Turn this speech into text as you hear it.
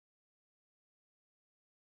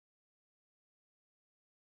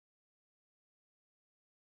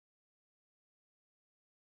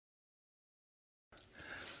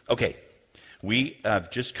Okay, we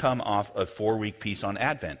have just come off a 4-week piece on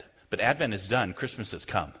Advent. But Advent is done, Christmas has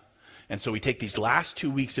come. And so we take these last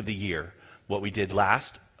 2 weeks of the year, what we did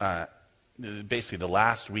basically the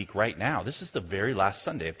last week right now. This is the very last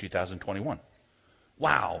Sunday of 2021.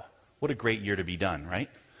 Wow, what a great year to be done, right?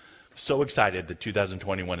 So excited that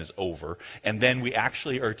 2021 is over. And then we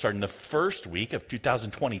actually are starting the first week of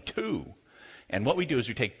 2022. And what we do is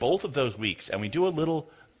we take both of those weeks and we do a little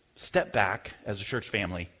step back as a church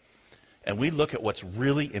family, and we look at what's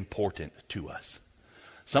really important to us.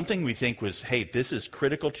 Something we think was, hey, this is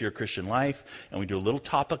critical to your Christian life, and we do a little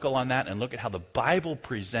topical on that and look at how the Bible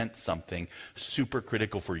presents something super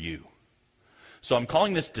critical for you. So I'm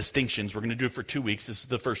calling this Distinctions. We're going to do it for 2 weeks. This is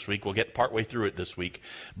the first week. We'll get partway through it this week.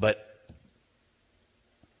 But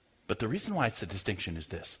the reason why it's a distinction is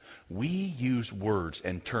this. We use words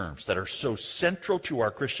and terms that are so central to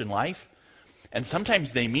our Christian life, and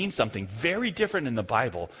sometimes they mean something very different in the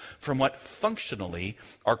Bible from what functionally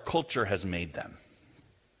our culture has made them.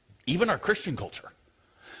 Even our Christian culture.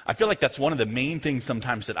 I feel like that's one of the main things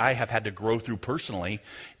sometimes that I have had to grow through personally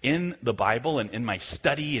in the Bible and in my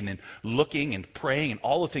study and in looking and praying and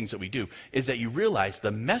all the things that we do, is that you realize the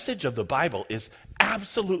message of the Bible is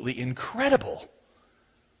absolutely incredible.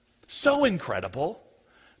 So incredible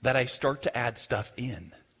that I start to add stuff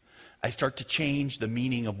in. I start to change the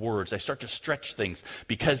meaning of words. I start to stretch things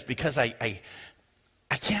because I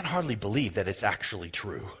can't hardly believe that it's actually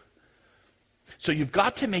true. So you've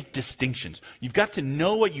got to make distinctions. You've got to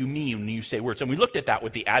know what you mean when you say words. And we looked at that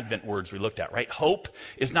with the Advent words we looked at, right? Hope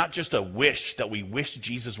is not just a wish that we wish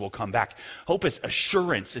Jesus will come back. Hope is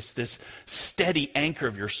assurance. It's this steady anchor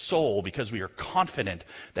of your soul because we are confident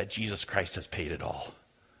that Jesus Christ has paid it all.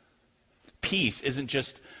 Peace isn't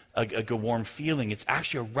just a warm feeling. It's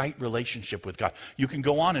actually a right relationship with God. You can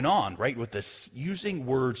go on and on, right, with this, using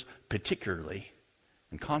words particularly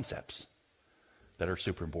and concepts that are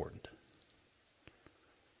super important.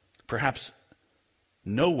 Perhaps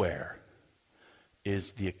nowhere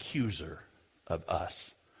is the accuser of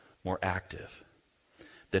us more active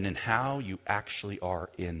than in how you actually are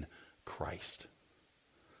in Christ.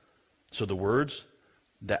 So the words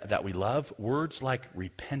that we love, words like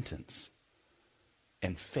repentance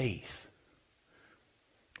and faith,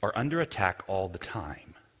 are under attack all the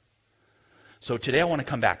time. So today I want to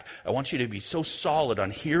come back. I want you to be so solid on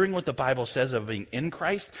hearing what the Bible says of being in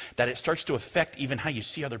Christ that it starts to affect even how you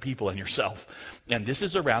see other people and yourself. And this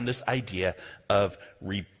is around this idea of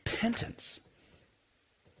repentance,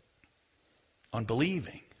 on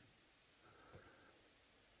believing.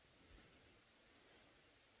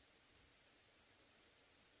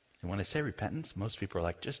 And when I say repentance, most people are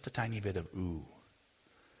like, just a tiny bit of ooh.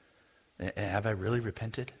 Have I really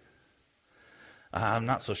repented? I'm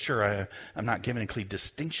not so sure. I'm not giving a clear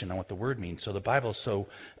distinction on what the word means. So the Bible is so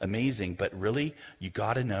amazing, but really, you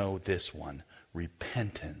got to know this one,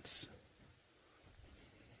 repentance.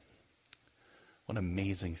 What an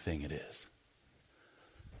amazing thing it is.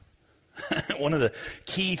 One of the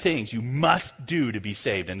key things you must do to be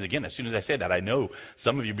saved. And again, as soon as I say that, I know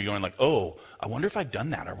some of you will be going like, oh, I wonder if I've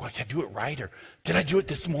done that, or well, did I do it right, or did I do it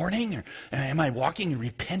this morning, or am I walking in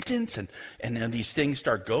repentance? And then these things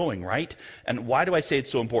start going, right? And why do I say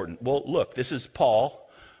it's so important? Well, look, this is Paul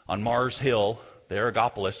on Mars Hill, the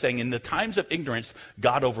Areopagus, saying, in the times of ignorance,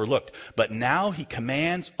 God overlooked. But now he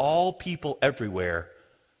commands all people everywhere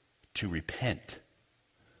to repent.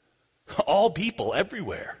 All people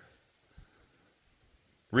everywhere.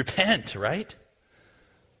 Repent, right?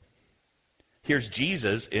 Here's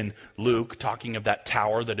Jesus in Luke talking of that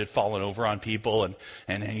tower that had fallen over on people.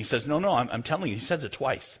 And he says, no, I'm telling you, he says it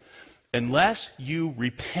twice. Unless you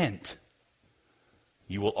repent,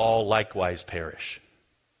 you will all likewise perish.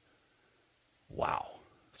 Wow.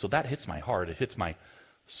 So that hits my heart. It hits my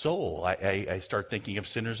soul. I start thinking of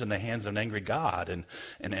sinners in the hands of an angry God.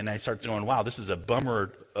 And I start going, wow, this is a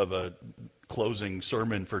bummer of a closing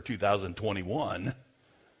sermon for 2021.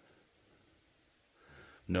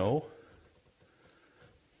 No.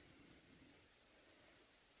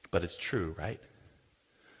 But it's true, right?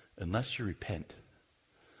 Unless you repent,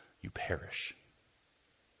 you perish.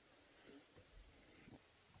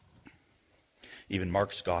 Even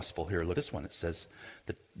Mark's gospel here, look at this one. It says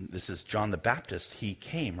that this is John the Baptist. He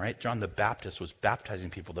came, right? John the Baptist was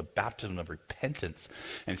baptizing people, the baptism of repentance.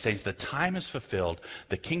 And it says the time is fulfilled.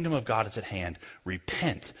 The kingdom of God is at hand.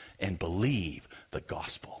 Repent and believe the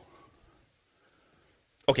gospel.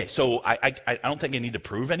 Okay, so I don't think I need to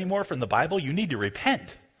prove anymore from the Bible. You need to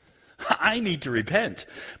repent. I need to repent.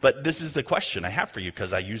 But this is the question I have for you,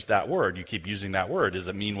 because I use that word. You keep using that word. Does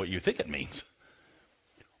it mean what you think it means?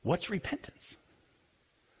 What's repentance?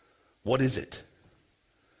 What is it?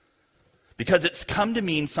 Because it's come to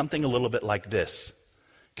mean something a little bit like this.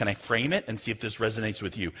 Can I frame it and see if this resonates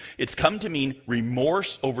with you? It's come to mean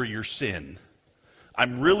remorse over your sin.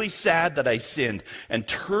 I'm really sad that I sinned, and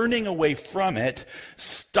turning away from it,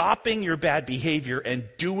 stopping your bad behavior and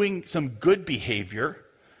doing some good behavior,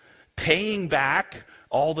 paying back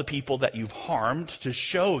all the people that you've harmed to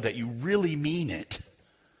show that you really mean it.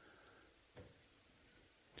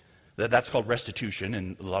 That's called restitution,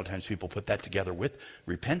 and a lot of times people put that together with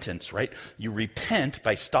repentance, right? You repent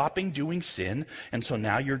by stopping doing sin, and so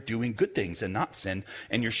now you're doing good things and not sin,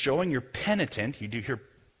 and you're showing you're penitent. You do hear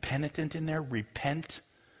penitent in there? Repentant,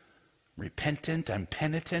 I'm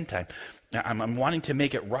penitent, I'm wanting to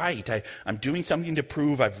make it right. I'm doing something to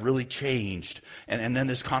prove I've really changed. And then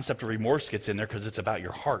this concept of remorse gets in there because it's about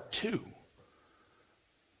your heart too.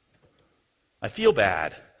 I feel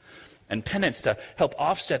bad. And penance to help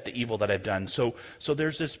offset the evil that I've done. So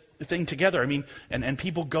there's this thing together. I mean, and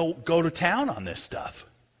people go to town on this stuff.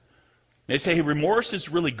 They say, hey, remorse is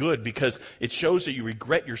really good because it shows that you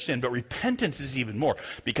regret your sin, but repentance is even more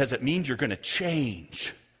because it means you're going to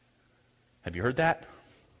change. Have you heard that?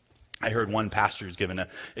 I heard one pastor who's given an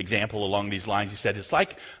example along these lines. He said, it's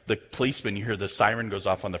like the policeman, you hear the siren goes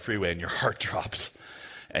off on the freeway and your heart drops.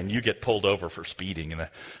 And you get pulled over for speeding, and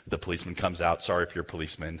the policeman comes out, sorry if you're a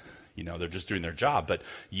policeman. You know, they're just doing their job, but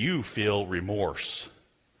you feel remorse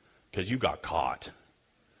because you got caught.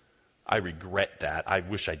 I regret that. I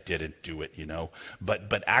wish I didn't do it, you know.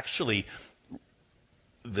 But actually,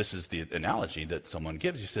 this is the analogy that someone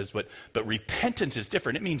gives. He says, but repentance is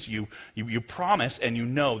different. It means you promise and you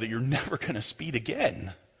know that you're never going to speed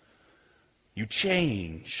again. You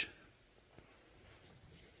change.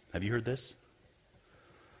 Have you heard this?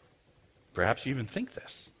 Perhaps you even think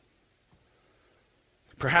this.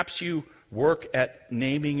 Perhaps you work at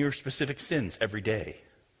naming your specific sins every day,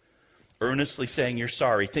 earnestly saying you're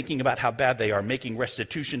sorry, thinking about how bad they are, making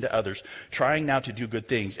restitution to others, trying now to do good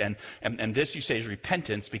things. And this you say is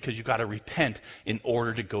repentance because you've got to repent in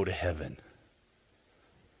order to go to heaven.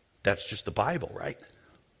 That's just the Bible, right?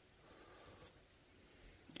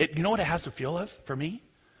 You know what it has a feel of for me?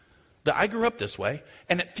 That I grew up this way,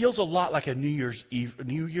 and it feels a lot like a New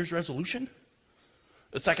Year's resolution.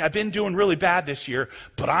 It's like I've been doing really bad this year,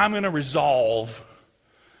 but I'm going to resolve,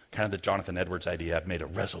 kind of the Jonathan Edwards idea, I've made a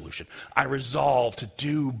resolution. I resolve to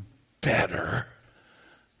do better.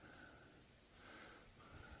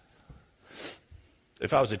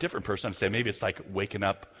 If I was a different person, I'd say maybe it's like waking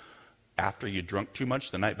up after you drunk too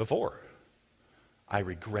much the night before. I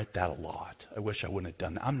regret that a lot. I wish I wouldn't have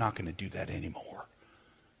done that. I'm not going to do that anymore.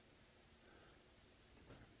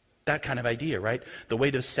 That kind of idea, right? The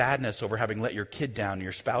weight of sadness over having let your kid down,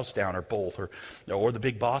 your spouse down, or both, or the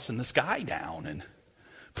big boss in the sky down, and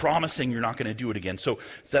promising you're not going to do it again. So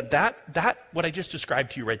that what I just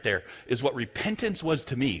described to you right there is what repentance was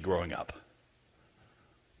to me growing up.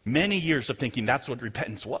 Many years of thinking that's what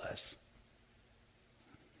repentance was.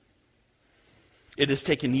 It has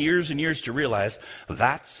taken years and years to realize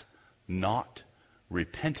that's not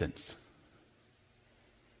repentance.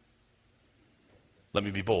 Let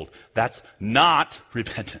me be bold. That's not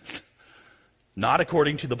repentance. Not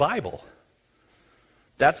according to the Bible.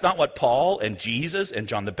 That's not what Paul and Jesus and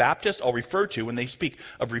John the Baptist all refer to when they speak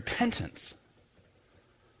of repentance.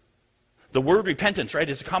 The word repentance, right,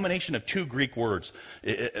 is a combination of two Greek words,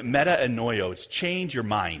 meta and noio. It's change your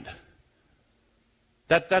mind.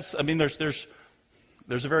 There's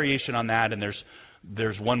a variation on that, and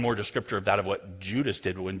there's one more descriptor of that of what Judas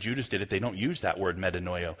did. But when Judas did it, they don't use that word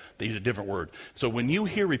metanoia. They use a different word. So when you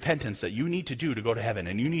hear repentance that you need to do to go to heaven,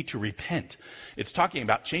 and you need to repent, it's talking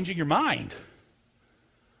about changing your mind.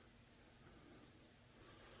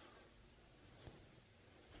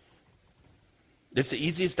 It's the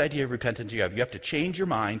easiest idea of repentance you have. You have to change your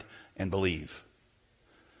mind and believe.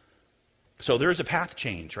 So there is a path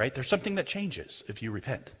change, right? There's something that changes if you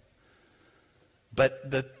repent.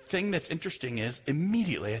 But the thing that's interesting is,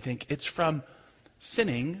 immediately, I think, it's from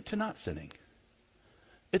sinning to not sinning.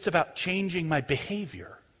 It's about changing my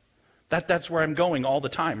behavior. That's where I'm going all the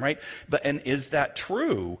time, right? And is that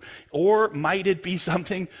true? Or might it be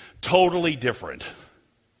something totally different?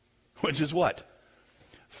 Which is what?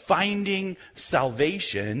 Finding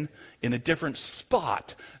salvation in a different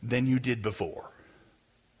spot than you did before.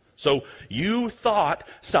 So you thought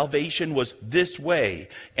salvation was this way.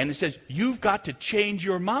 And it says you've got to change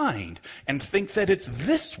your mind and think that it's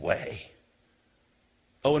this way.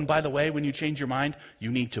 Oh, and by the way, when you change your mind,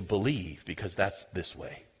 you need to believe because that's this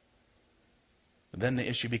way. Then the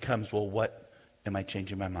issue becomes, well, what am I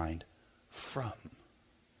changing my mind from?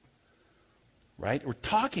 right? We're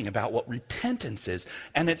talking about what repentance is.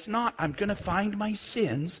 And it's not, I'm going to find my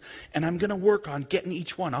sins and I'm going to work on getting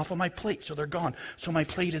each one off of my plate so they're gone, so my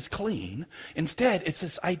plate is clean. Instead, it's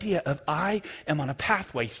this idea of I am on a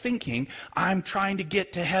pathway thinking I'm trying to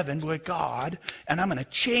get to heaven with God, and I'm going to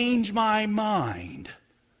change my mind.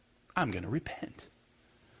 I'm going to repent.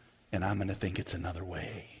 And I'm going to think it's another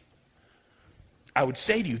way. I would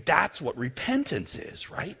say to you, that's what repentance is,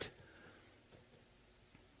 right?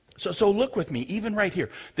 So look with me, even right here.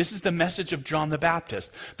 This is the message of John the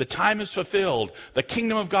Baptist. The time is fulfilled. The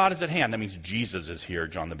kingdom of God is at hand. That means Jesus is here,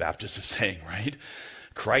 John the Baptist is saying, right?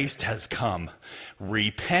 Christ has come.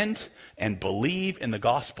 Repent and believe in the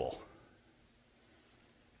gospel.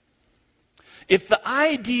 If the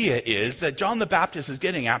idea is that John the Baptist is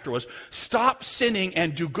getting after was stop sinning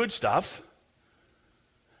and do good stuff,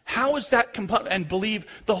 how is that and believe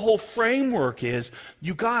the whole framework is,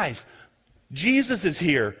 you guys, Jesus is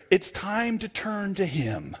here. It's time to turn to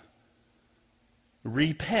him.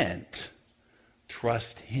 Repent.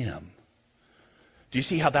 Trust him. Do you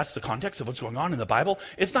see how that's the context of what's going on in the Bible?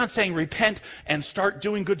 It's not saying repent and start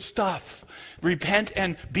doing good stuff. Repent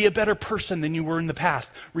and be a better person than you were in the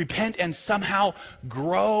past. Repent and somehow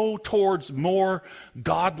grow towards more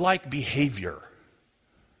godlike behavior.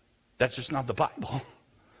 That's just not the Bible.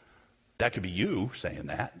 That could be you saying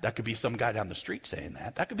that. That could be some guy down the street saying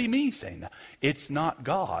that. That could be me saying that. It's not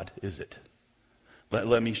God, is it?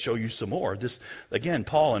 Let me show you some more. This, again,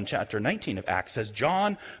 Paul in chapter 19 of Acts says,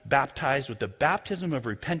 John baptized with the baptism of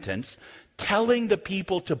repentance, telling the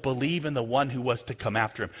people to believe in the one who was to come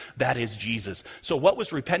after him. That is Jesus. So what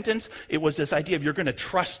was repentance? It was this idea of you're going to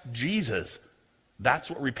trust Jesus. That's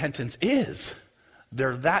what repentance is.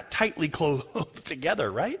 They're that tightly clothed together,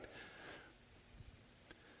 right?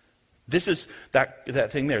 This is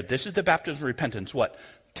that thing there. This is the baptism of repentance. What?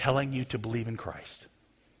 Telling you to believe in Christ.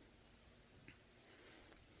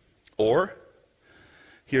 Or,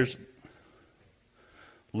 here's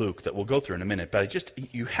Luke that we'll go through in a minute, but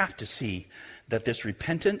you have to see that this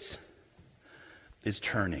repentance is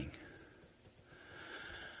turning.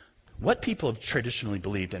 What people have traditionally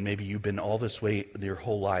believed, and maybe you've been all this way your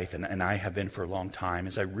whole life, and I have been for a long time,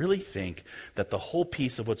 is I really think that the whole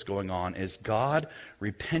piece of what's going on is God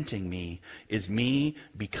repenting me is me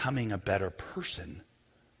becoming a better person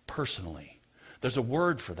personally. There's a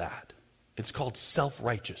word for that. It's called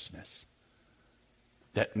self-righteousness.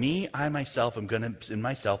 That I myself, am going to, in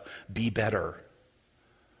myself, be better.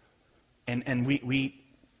 And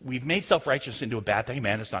we've made self-righteousness into a bad thing.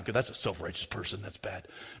 Man, it's not good. That's a self-righteous person. That's bad.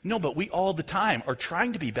 No, but we all the time are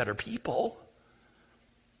trying to be better people.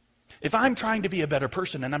 If I'm trying to be a better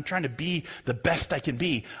person and I'm trying to be the best I can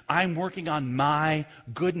be, I'm working on my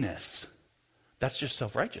goodness. That's just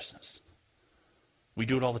self-righteousness. We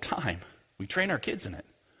do it all the time. We train our kids in it.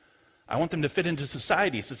 I want them to fit into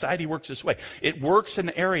society. Society works this way. It works in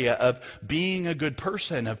the area of being a good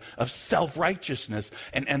person, of self-righteousness.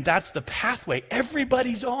 And that's the pathway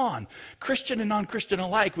everybody's on. Christian and non-Christian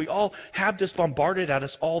alike. We all have this bombarded at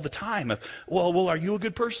us all the time. Well, are you a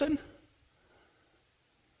good person?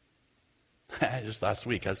 Just last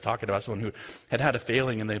week I was talking about someone who had a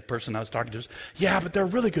failing, and the person I was talking to was, yeah, but they're a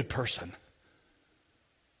really good person.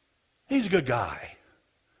 He's a good guy.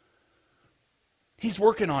 He's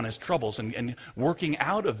working on his troubles and working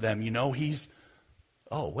out of them,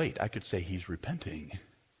 I could say he's repenting.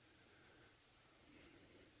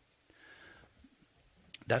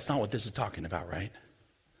 That's not what this is talking about, right?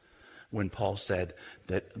 When Paul said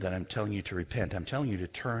that I'm telling you to repent, I'm telling you to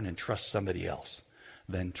turn and trust somebody else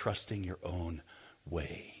than trusting your own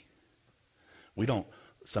way. We don't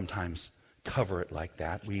sometimes cover it like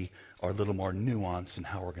that. We are a little more nuanced in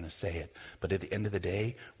how we're going to say it. But at the end of the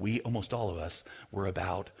day, almost all of us, we're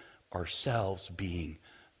about ourselves being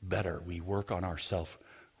better. We work on our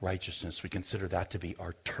self-righteousness. We consider that to be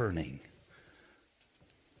our turning.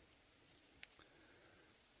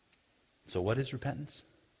 So what is repentance?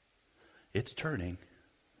 It's turning,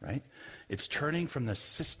 right? It's turning from the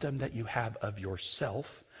system that you have of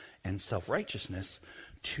yourself and self-righteousness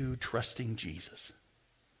to trusting Jesus.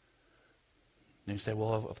 And you say,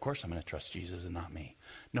 well, of course I'm going to trust Jesus and not me.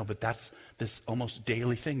 No, but that's this almost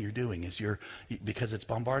daily thing you're doing is because it's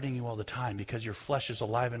bombarding you all the time, because your flesh is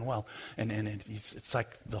alive and well. And it's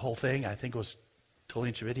like the whole thing, I think it was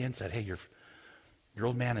Tullian Chavidian said, hey, your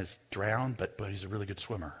old man is drowned, but he's a really good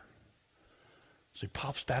swimmer. So he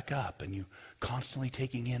pops back up, and you constantly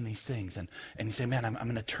taking in these things. And you say, man, I'm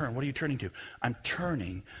going to turn. What are you turning to? I'm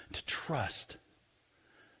turning to trust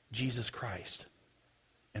Jesus Christ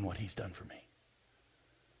and what he's done for me.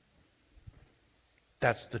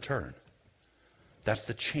 That's the turn. That's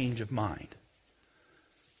the change of mind.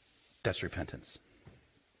 That's repentance.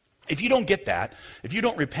 If you don't get that, if you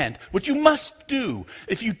don't repent, what you must do,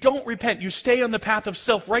 if you don't repent, you stay on the path of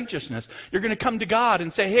self-righteousness, you're going to come to God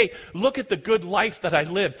and say, hey, look at the good life that I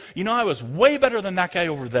lived. You know, I was way better than that guy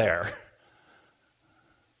over there.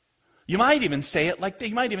 You might even say it like,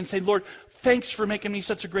 you might even say, Lord, thanks for making me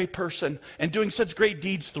such a great person and doing such great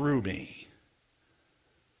deeds through me.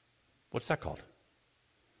 What's that called?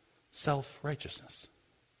 Self-righteousness.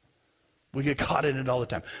 We get caught in it all the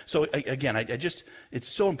time. So again, it's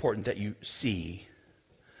so important that you see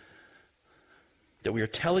that we are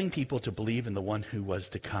telling people to believe in the one who was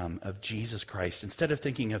to come, of Jesus Christ, instead of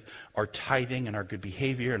thinking of our tithing and our good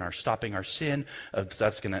behavior and our stopping our sin,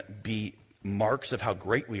 that's going to be marks of how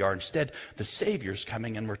great we are. Instead, the Savior's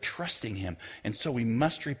coming and we're trusting him. And so we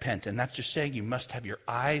must repent. And that's just saying you must have your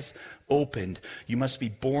eyes opened. You must be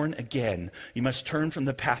born again. You must turn from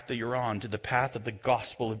the path that you're on to the path of the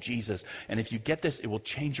gospel of Jesus. And if you get this, it will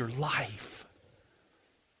change your life.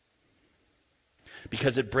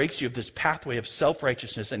 Because it breaks you of this pathway of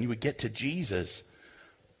self-righteousness and you would get to Jesus.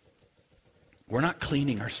 We're not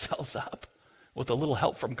cleaning ourselves up with a little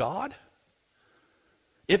help from God.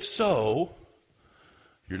 If so,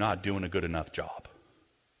 you're not doing a good enough job.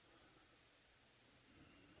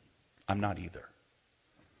 I'm not either.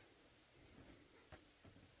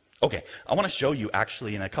 Okay, I want to show you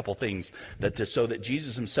actually in a couple things so that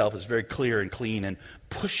Jesus himself is very clear and clean and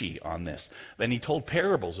pushy on this. And he told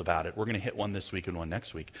parables about it. We're going to hit one this week and one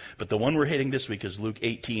next week. But the one we're hitting this week is Luke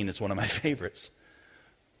 18. It's one of my favorites.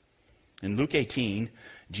 In Luke 18,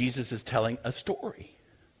 Jesus is telling a story.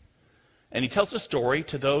 And he tells a story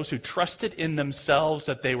to those who trusted in themselves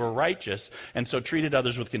that they were righteous and so treated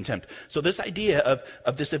others with contempt. So this idea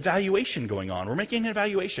of this evaluation going on, we're making an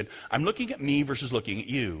evaluation. I'm looking at me versus looking at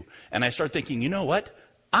you. And I start thinking, you know what?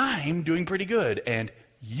 I'm doing pretty good and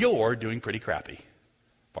you're doing pretty crappy.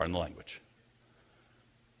 Pardon the language.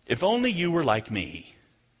 If only you were like me.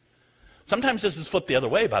 Sometimes this is flipped the other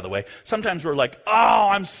way, by the way. Sometimes we're like, oh,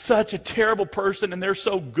 I'm such a terrible person and they're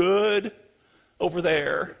so good over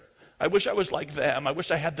there. I wish I was like them. I wish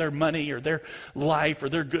I had their money or their life or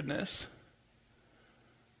their goodness.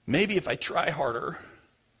 Maybe if I try harder,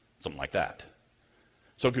 something like that.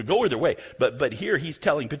 So it could go either way. But here he's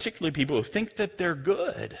telling particularly people who think that they're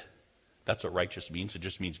good. That's what righteous means. It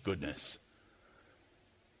just means goodness.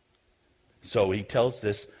 So he tells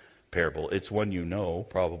this parable. It's one you know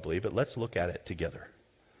probably, but let's look at it together.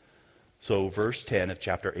 So verse 10 of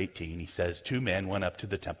chapter 18, he says, 2 men went up to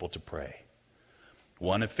the temple to pray.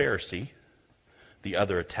 One a Pharisee, the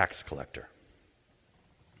other a tax collector.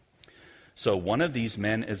 So one of these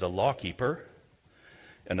men is a lawkeeper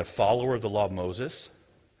and a follower of the law of Moses.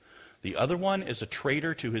 The other one is a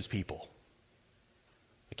traitor to his people.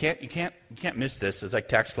 You can't miss this. It's like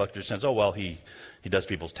tax collector says, oh, well, he does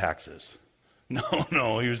people's taxes.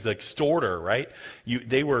 No, he was the extorter, right?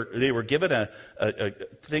 They were given a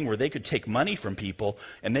thing where they could take money from people,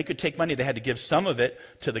 and they could take money. They had to give some of it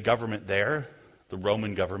to the government there, the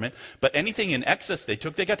Roman government, but anything in excess they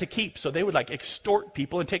took, they got to keep. So they would like extort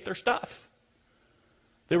people and take their stuff.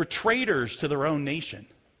 They were traitors to their own nation.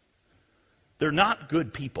 They're not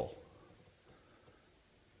good people.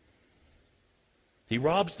 He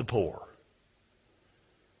robs the poor.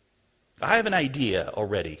 I have an idea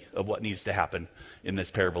already of what needs to happen in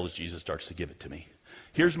this parable as Jesus starts to give it to me.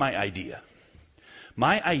 Here's my idea.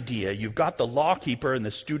 My idea, you've got the lawkeeper and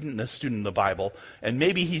the student of the Bible, and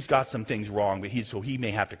maybe he's got some things wrong, but so he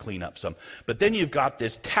may have to clean up some. But then you've got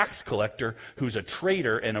this tax collector who's a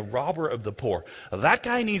traitor and a robber of the poor. That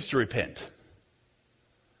guy needs to repent.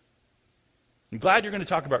 I'm glad you're going to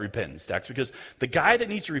talk about repentance, Dax, because the guy that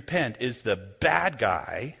needs to repent is the bad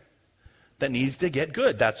guy that needs to get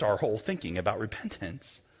good. That's our whole thinking about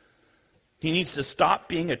repentance. He needs to stop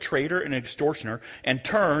being a traitor and an extortioner and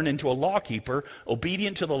turn into a lawkeeper,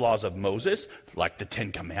 obedient to the laws of Moses, like the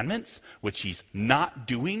 10 Commandments, which he's not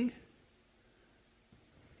doing.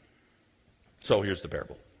 So here's the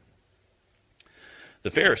parable. The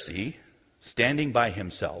Pharisee, standing by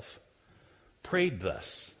himself, prayed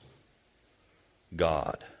thus,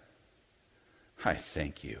 God, I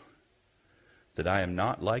thank you that I am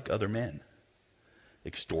not like other men,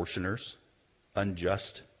 extortioners,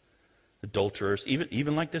 unjust, adulterers,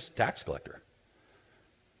 even like this tax collector.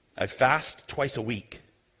 I fast twice a week.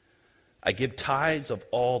 I give tithes of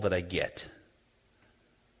all that I get.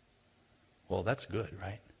 Well, that's good,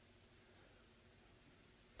 right?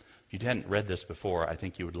 If you hadn't read this before, I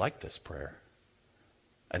think you would like this prayer.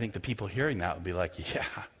 I think the people hearing that would be like, yeah.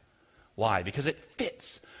 Why? Because it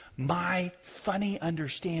fits my funny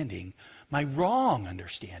understanding, my wrong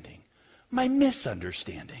understanding, my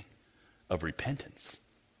misunderstanding of repentance.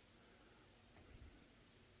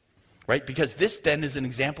 right? Because this then is an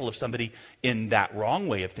example of somebody in that wrong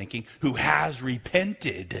way of thinking who has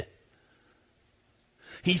repented.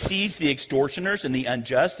 He sees the extortioners and the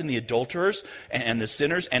unjust and the adulterers and the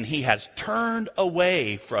sinners, and he has turned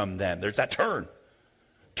away from them. There's that turn.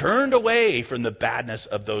 Turned away from the badness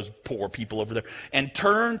of those poor people over there and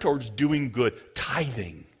turned towards doing good,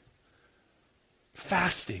 tithing,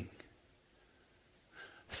 fasting,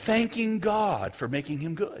 thanking God for making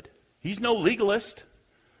him good. He's no legalist.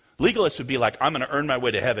 Legalists would be like, I'm going to earn my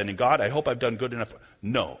way to heaven, and God, I hope I've done good enough.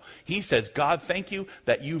 No. He says, God, thank you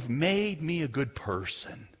that you've made me a good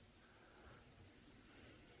person.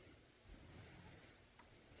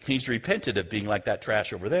 He's repented of being like that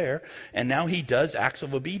trash over there, and now he does acts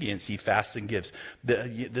of obedience. He fasts and gives.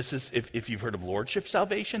 This is, if you've heard of lordship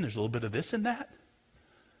salvation, there's a little bit of this in that.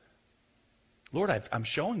 Lord, I'm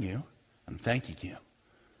showing you, I'm thanking you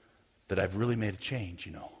that I've really made a change,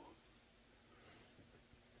 you know.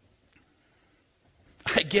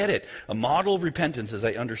 I get it. A model of repentance as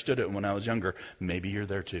I understood it when I was younger. Maybe you're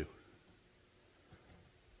there too.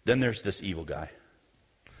 Then there's this evil guy.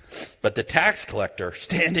 But the tax collector,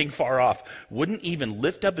 standing far off, wouldn't even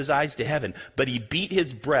lift up his eyes to heaven, but he beat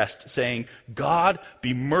his breast, saying, God,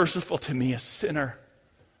 be merciful to me, a sinner.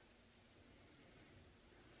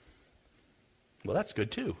 Well, that's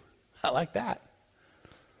good too. I like that.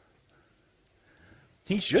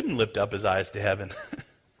 He shouldn't lift up his eyes to heaven.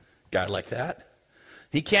 God like that.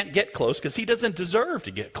 He can't get close because he doesn't deserve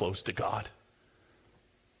to get close to God.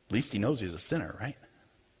 At least he knows he's a sinner, right?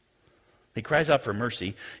 He cries out for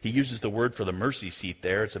mercy. He uses the word for the mercy seat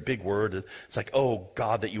there. It's a big word. It's like, oh,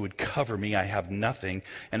 God, that you would cover me. I have nothing.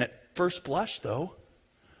 And at first blush, though,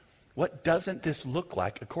 what doesn't this look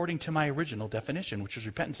like according to my original definition, which is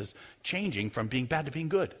repentance is changing from being bad to being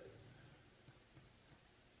good?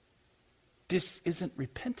 This isn't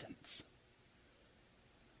repentance.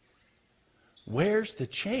 Where's the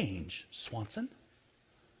change, Swanson?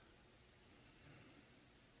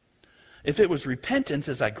 If it was repentance,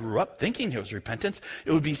 as I grew up thinking it was repentance,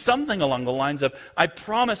 it would be something along the lines of, I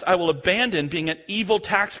promise I will abandon being an evil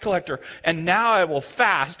tax collector, and now I will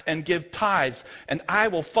fast and give tithes, and I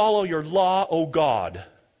will follow your law, O God.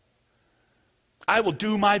 I will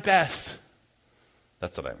do my best.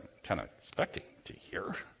 That's what I'm kind of expecting to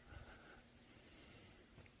hear.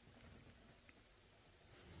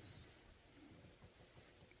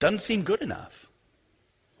 Doesn't seem good enough.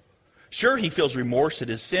 Sure, he feels remorse at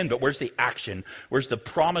his sin, but where's the action? Where's the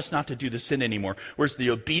promise not to do the sin anymore? Where's the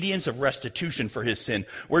obedience of restitution for his sin?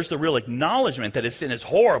 Where's the real acknowledgement that his sin is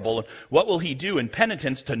horrible? And what will he do in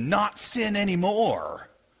penitence to not sin anymore?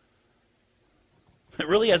 It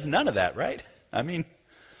really has none of that, right? I mean,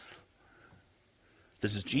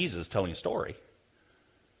 this is Jesus telling a story.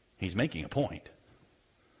 He's making a point.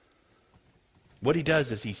 What he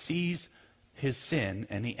does is he sees his sin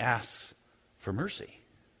and he asks for mercy.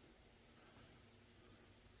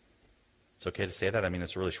 It's okay to say that. I mean,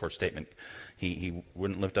 it's a really short statement. He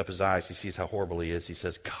wouldn't lift up his eyes. He sees how horrible he is. He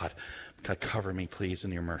says, God, cover me, please,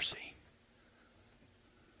 in your mercy.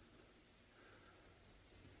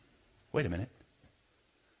 Wait a minute.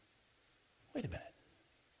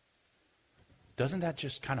 Doesn't that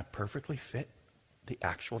just kind of perfectly fit the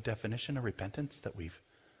actual definition of repentance that we've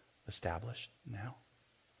established now?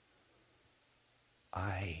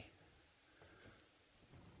 I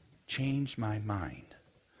changed my mind.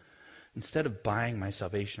 Instead of buying my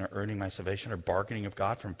salvation or earning my salvation or bargaining with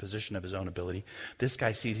God from a position of his own ability, this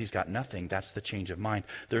guy sees he's got nothing. That's the change of mind.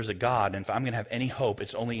 There's a God, and if I'm going to have any hope,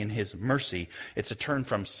 it's only in his mercy. It's a turn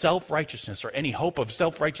from self-righteousness or any hope of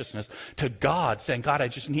self-righteousness to God saying, God, I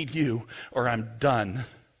just need you or I'm done.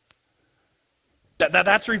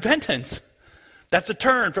 That's repentance. That's a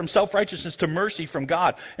turn from self-righteousness to mercy from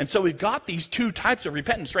God. And so we've got these two types of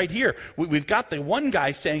repentance right here. We've got the one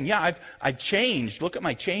guy saying, yeah, I've changed. Look at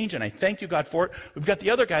my change and I thank you, God, for it. We've got the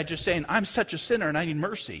other guy just saying, I'm such a sinner and I need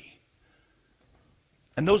mercy.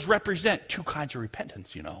 And those represent two kinds of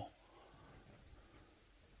repentance, you know.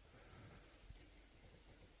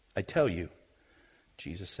 I tell you,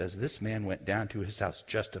 Jesus says, this man went down to his house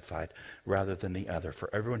justified rather than the other. For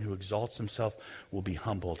everyone who exalts himself will be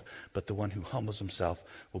humbled, but the one who humbles himself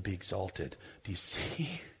will be exalted. Do you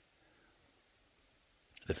see?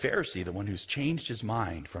 The Pharisee, the one who's changed his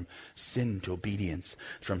mind from sin to obedience,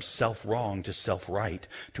 from self-wrong to self-right,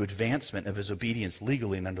 to advancement of his obedience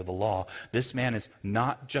legally and under the law, this man is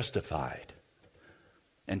not justified.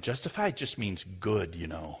 And justified just means good, you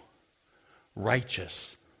know.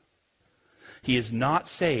 Righteous. He is not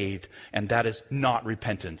saved, and that is not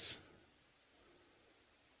repentance.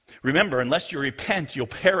 Remember, unless you repent, you'll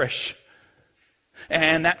perish.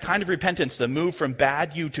 And that kind of repentance, the move from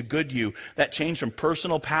bad you to good you, that change from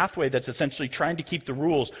personal pathway that's essentially trying to keep the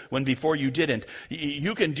rules when before you didn't,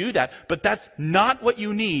 you can do that, but that's not what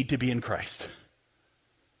you need to be in Christ.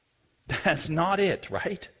 That's not it,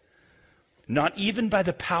 right? Not even by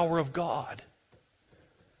the power of God.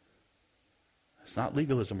 It's not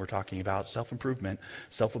legalism we're talking about, self-improvement,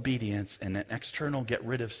 self-obedience, and an external get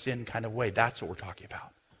rid of sin kind of way. That's what we're talking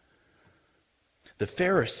about. The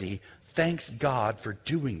Pharisee thanks God for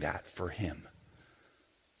doing that for him.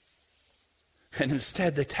 And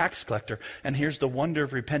instead, the tax collector, and here's the wonder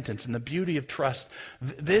of repentance and the beauty of trust.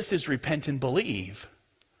 This is repent and believe.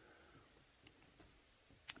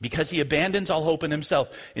 Because he abandons all hope in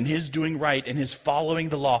himself, in his doing right, in his following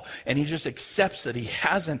the law, and he just accepts that he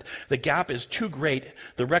hasn't. The gap is too great,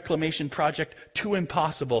 the reclamation project too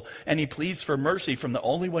impossible, and he pleads for mercy from the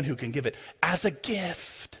only one who can give it as a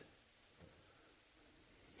gift.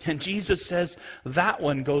 And Jesus says that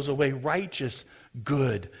one goes away righteous,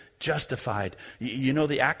 good, justified. You know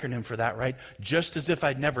the acronym for that, right? Just as if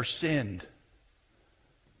I'd never sinned.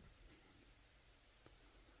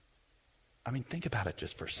 I mean, think about it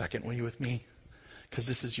just for a second, will you, with me? Because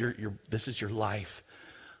this is your life.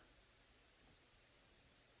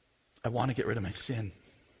 I want to get rid of my sin.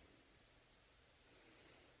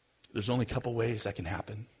 There's only a couple ways that can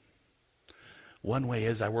happen. One way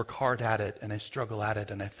is I work hard at it, and I struggle at it,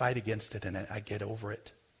 and I fight against it, and I get over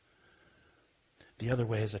it. The other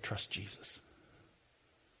way is I trust Jesus.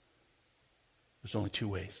 There's only two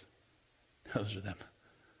ways. Those are them.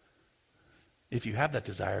 If you have that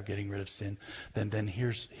desire of getting rid of sin, then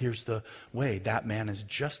here's the way. That man is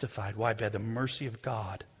justified. Why? By the mercy of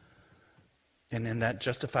God. And then that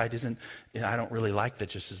justified isn't, I don't really like that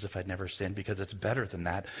just as if I'd never sinned, because it's better than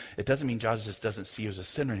that. It doesn't mean God just doesn't see you as a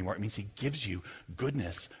sinner anymore. It means he gives you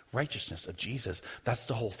goodness, righteousness of Jesus. That's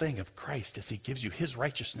the whole thing of Christ, is he gives you his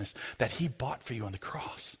righteousness that he bought for you on the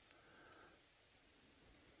cross.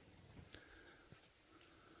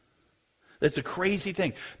 That's a crazy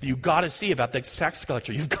thing that you've got to see about the tax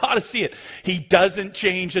collector. You've got to see it. He doesn't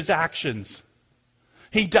change his actions.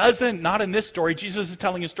 He doesn't. Not in this story. Jesus is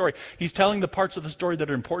telling a story. He's telling the parts of the story that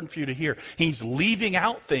are important for you to hear. He's leaving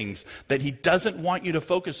out things that he doesn't want you to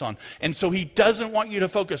focus on. And so he doesn't want you to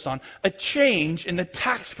focus on a change in the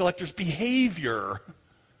tax collector's behavior.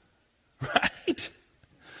 Right?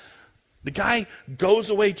 The guy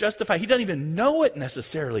goes away justified. He doesn't even know it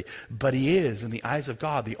necessarily, but he is, in the eyes of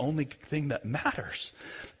God, the only thing that matters.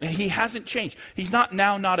 And he hasn't changed. He's not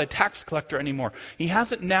a tax collector anymore. He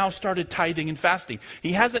hasn't now started tithing and fasting.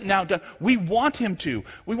 He hasn't now done. We want him to.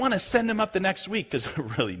 We want to send him up the next week. There's a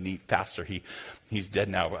really neat pastor. He's dead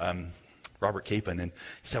now, Robert Capon. And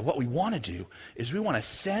he said, what we want to do is we want to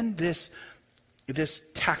send this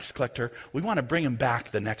tax collector, we want to bring him back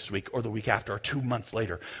the next week or the week after or 2 months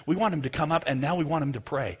later. We want him to come up, and now we want him to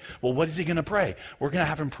pray. Well, what is he going to pray? We're going to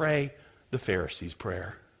have him pray the Pharisees'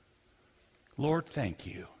 prayer. Lord, thank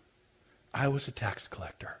you. I was a tax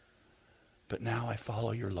collector, but now I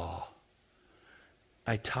follow your law.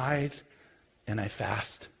 I tithe and I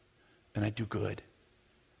fast and I do good.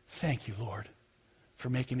 Thank you, Lord, for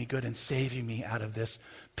making me good and saving me out of this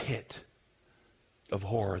pit of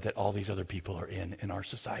horror that all these other people are in our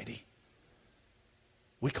society.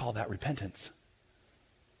 We call that repentance.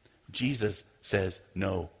 Jesus says,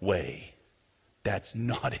 no way. That's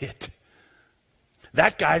not it.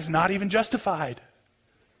 That guy's not even justified.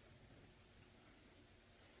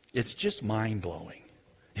 It's just mind-blowing.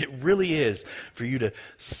 It really is for you to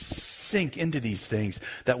sink into these things,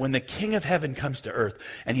 that when the King of Heaven comes to earth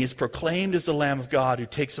and he is proclaimed as the Lamb of God who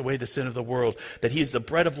takes away the sin of the world, that he is the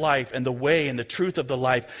bread of life and the way and the truth of the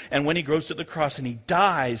life, and when he goes to the cross and he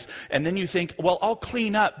dies, and then you think, well, I'll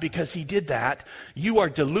clean up because he did that, you are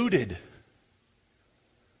deluded.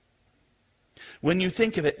 When you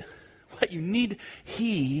think of it, what you need,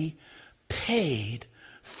 he paid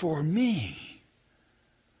for me.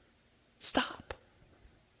 Stop.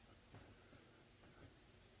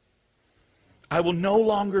 I will no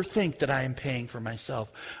longer think that I am paying for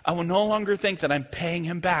myself. I will no longer think that I'm paying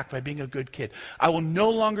him back by being a good kid. I will no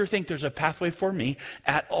longer think there's a pathway for me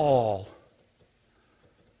at all.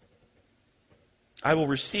 I will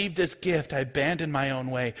receive this gift. I abandon my own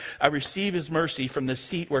way. I receive his mercy from the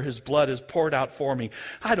seat where his blood is poured out for me.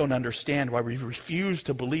 I don't understand why we refuse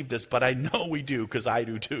to believe this, but I know we do, because I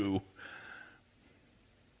do too.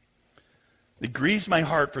 It grieves my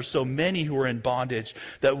heart for so many who are in bondage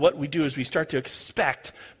that what we do is we start to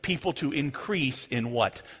expect people to increase in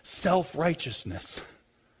what? Self-righteousness.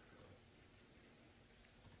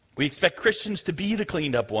 We expect Christians to be the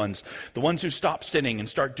cleaned up ones, the ones who stop sinning and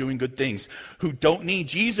start doing good things, who don't need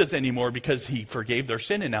Jesus anymore because he forgave their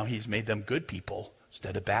sin and now he's made them good people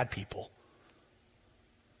instead of bad people.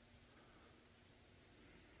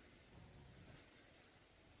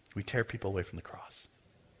 We tear people away from the cross,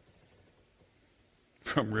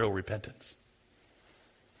 from real repentance.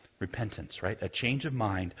 Repentance, right? A change of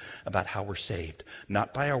mind about how we're saved,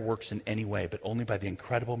 not by our works in any way, but only by the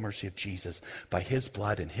incredible mercy of Jesus, by his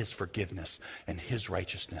blood and his forgiveness and his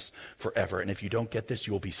righteousness forever. And if you don't get this,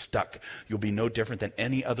 you will be stuck. You'll be no different than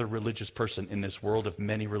any other religious person in this world of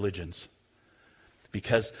many religions.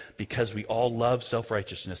 Because we all love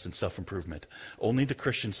self-righteousness and self-improvement. Only the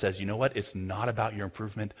Christian says, you know what? It's not about your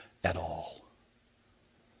improvement at all.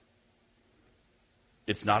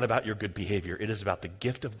 It's not about your good behavior. It is about the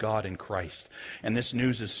gift of God in Christ. And this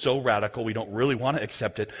news is so radical, we don't really want to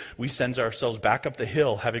accept it. We send ourselves back up the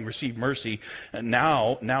hill, having received mercy, and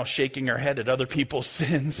now shaking our head at other people's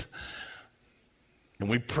sins. And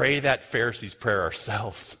we pray that Pharisee's prayer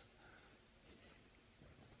ourselves.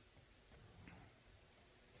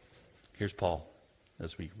 Here's Paul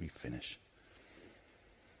as we finish.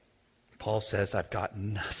 Paul says, I've got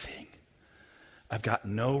nothing. I've got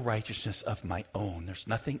no righteousness of my own. There's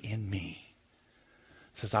nothing in me.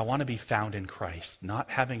 He says, I want to be found in Christ, not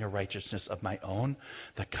having a righteousness of my own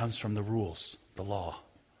that comes from the rules, the law,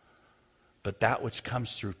 but that which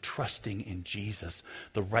comes through trusting in Jesus,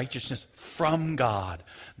 the righteousness from God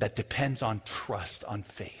that depends on trust, on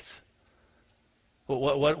faith.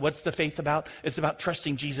 What's the faith about? It's about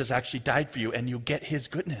trusting Jesus actually died for you and you get his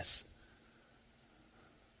goodness.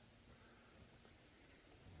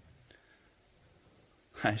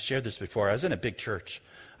 I shared this before. I was in a big church.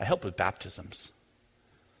 I helped with baptisms.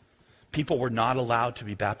 People were not allowed to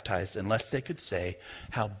be baptized unless they could say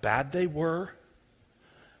how bad they were,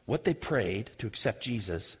 what they prayed to accept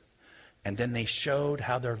Jesus, and then they showed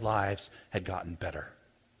how their lives had gotten better.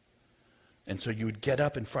 And so you would get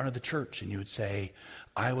up in front of the church and you would say,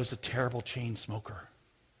 I was a terrible chain smoker.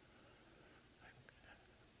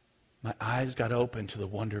 My eyes got open to the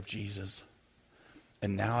wonder of Jesus.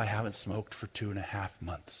 And now I haven't smoked for 2.5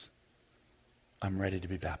 months. I'm ready to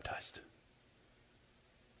be baptized.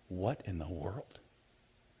 What in the world?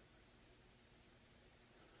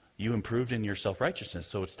 You improved in your self-righteousness,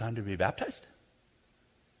 so it's time to be baptized?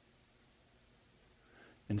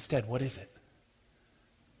 Instead, what is it?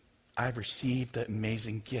 I've received the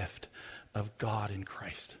amazing gift of God in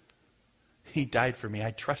Christ. He died for me.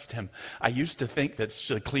 I trust him. I used to think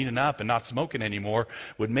that cleaning up and not smoking anymore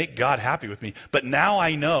would make God happy with me. But now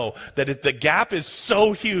I know that if the gap is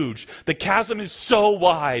so huge, the chasm is so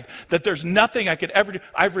wide, that there's nothing I could ever do.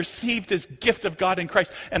 I've received this gift of God in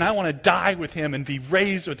Christ, and I want to die with him and be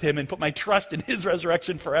raised with him and put my trust in his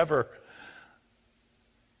resurrection forever.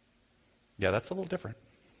 Yeah, that's a little different.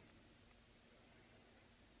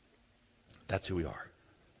 That's who we are.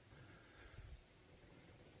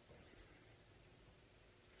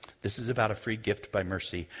 This is about a free gift by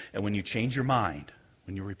mercy. And when you change your mind,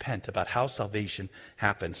 when you repent about how salvation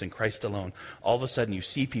happens in Christ alone, all of a sudden you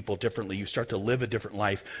see people differently. You start to live a different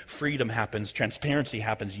life. Freedom happens. Transparency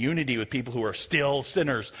happens. Unity with people who are still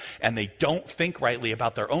sinners and they don't think rightly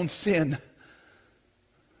about their own sin.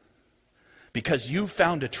 Because you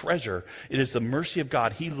found a treasure. It is the mercy of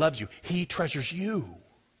God. He loves you. He treasures you.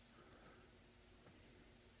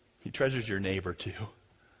 He treasures your neighbor too.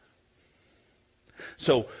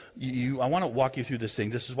 So I want to walk you through this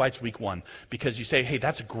thing. This is why it's week 1. Because you say, hey,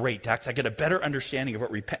 that's great, Dax. I get a better understanding of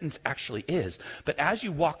what repentance actually is. But as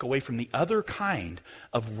you walk away from the other kind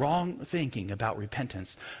of wrong thinking about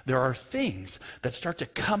repentance, there are things that start to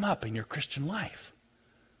come up in your Christian life.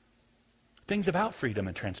 Things about freedom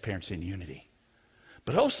and transparency and unity.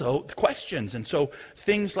 But also the questions. And so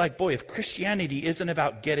things like, boy, if Christianity isn't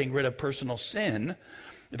about getting rid of personal sin,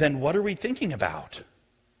 then what are we thinking about?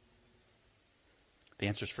 The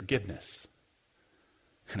answer is forgiveness.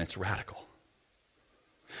 And it's radical.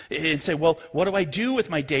 And say, well, what do I do with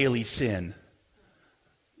my daily sin?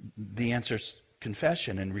 The answer is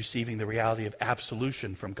confession and receiving the reality of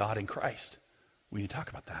absolution from God in Christ. We need to talk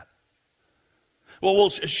about that. Well,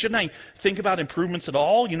 shouldn't I think about improvements at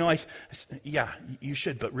all? Yeah, you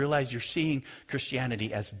should, but realize you're seeing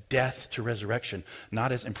Christianity as death to resurrection,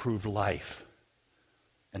 not as improved life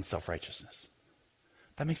and self-righteousness.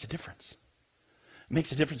 That makes a difference. It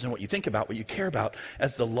makes a difference in what you think about, what you care about,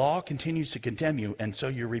 as the law continues to condemn you. And so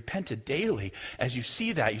you're repented daily. As you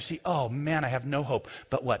see that, you see, oh man, I have no hope.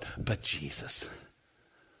 But what? But Jesus.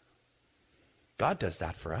 God does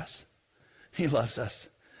that for us. He loves us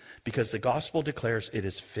because the gospel declares it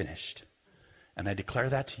is finished. And I declare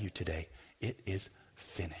that to you today. It is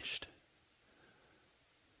finished.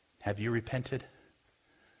 Have you repented?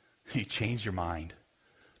 You changed your mind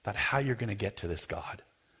about how you're going to get to this God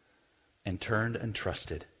and turned and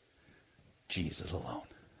trusted Jesus alone.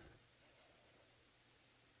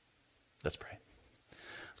 Let's pray.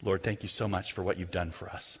 Lord, thank you so much for what you've done for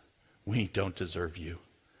us. We don't deserve you.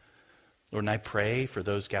 Lord, and I pray for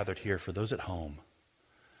those gathered here, for those at home,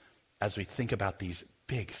 as we think about these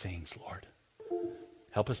big things, Lord,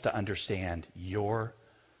 help us to understand your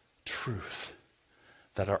truth,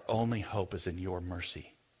 that our only hope is in your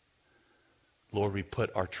mercy. Lord, we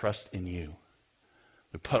put our trust in you.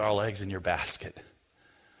 We put our eggs in your basket.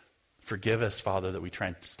 Forgive us, Father, that we try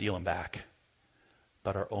and steal them back,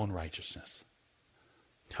 but our own righteousness.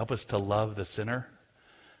 Help us to love the sinner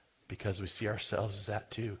because we see ourselves as that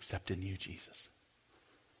too, except in you, Jesus.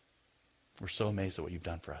 We're so amazed at what you've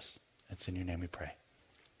done for us. It's in your name we pray.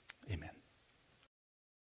 Amen.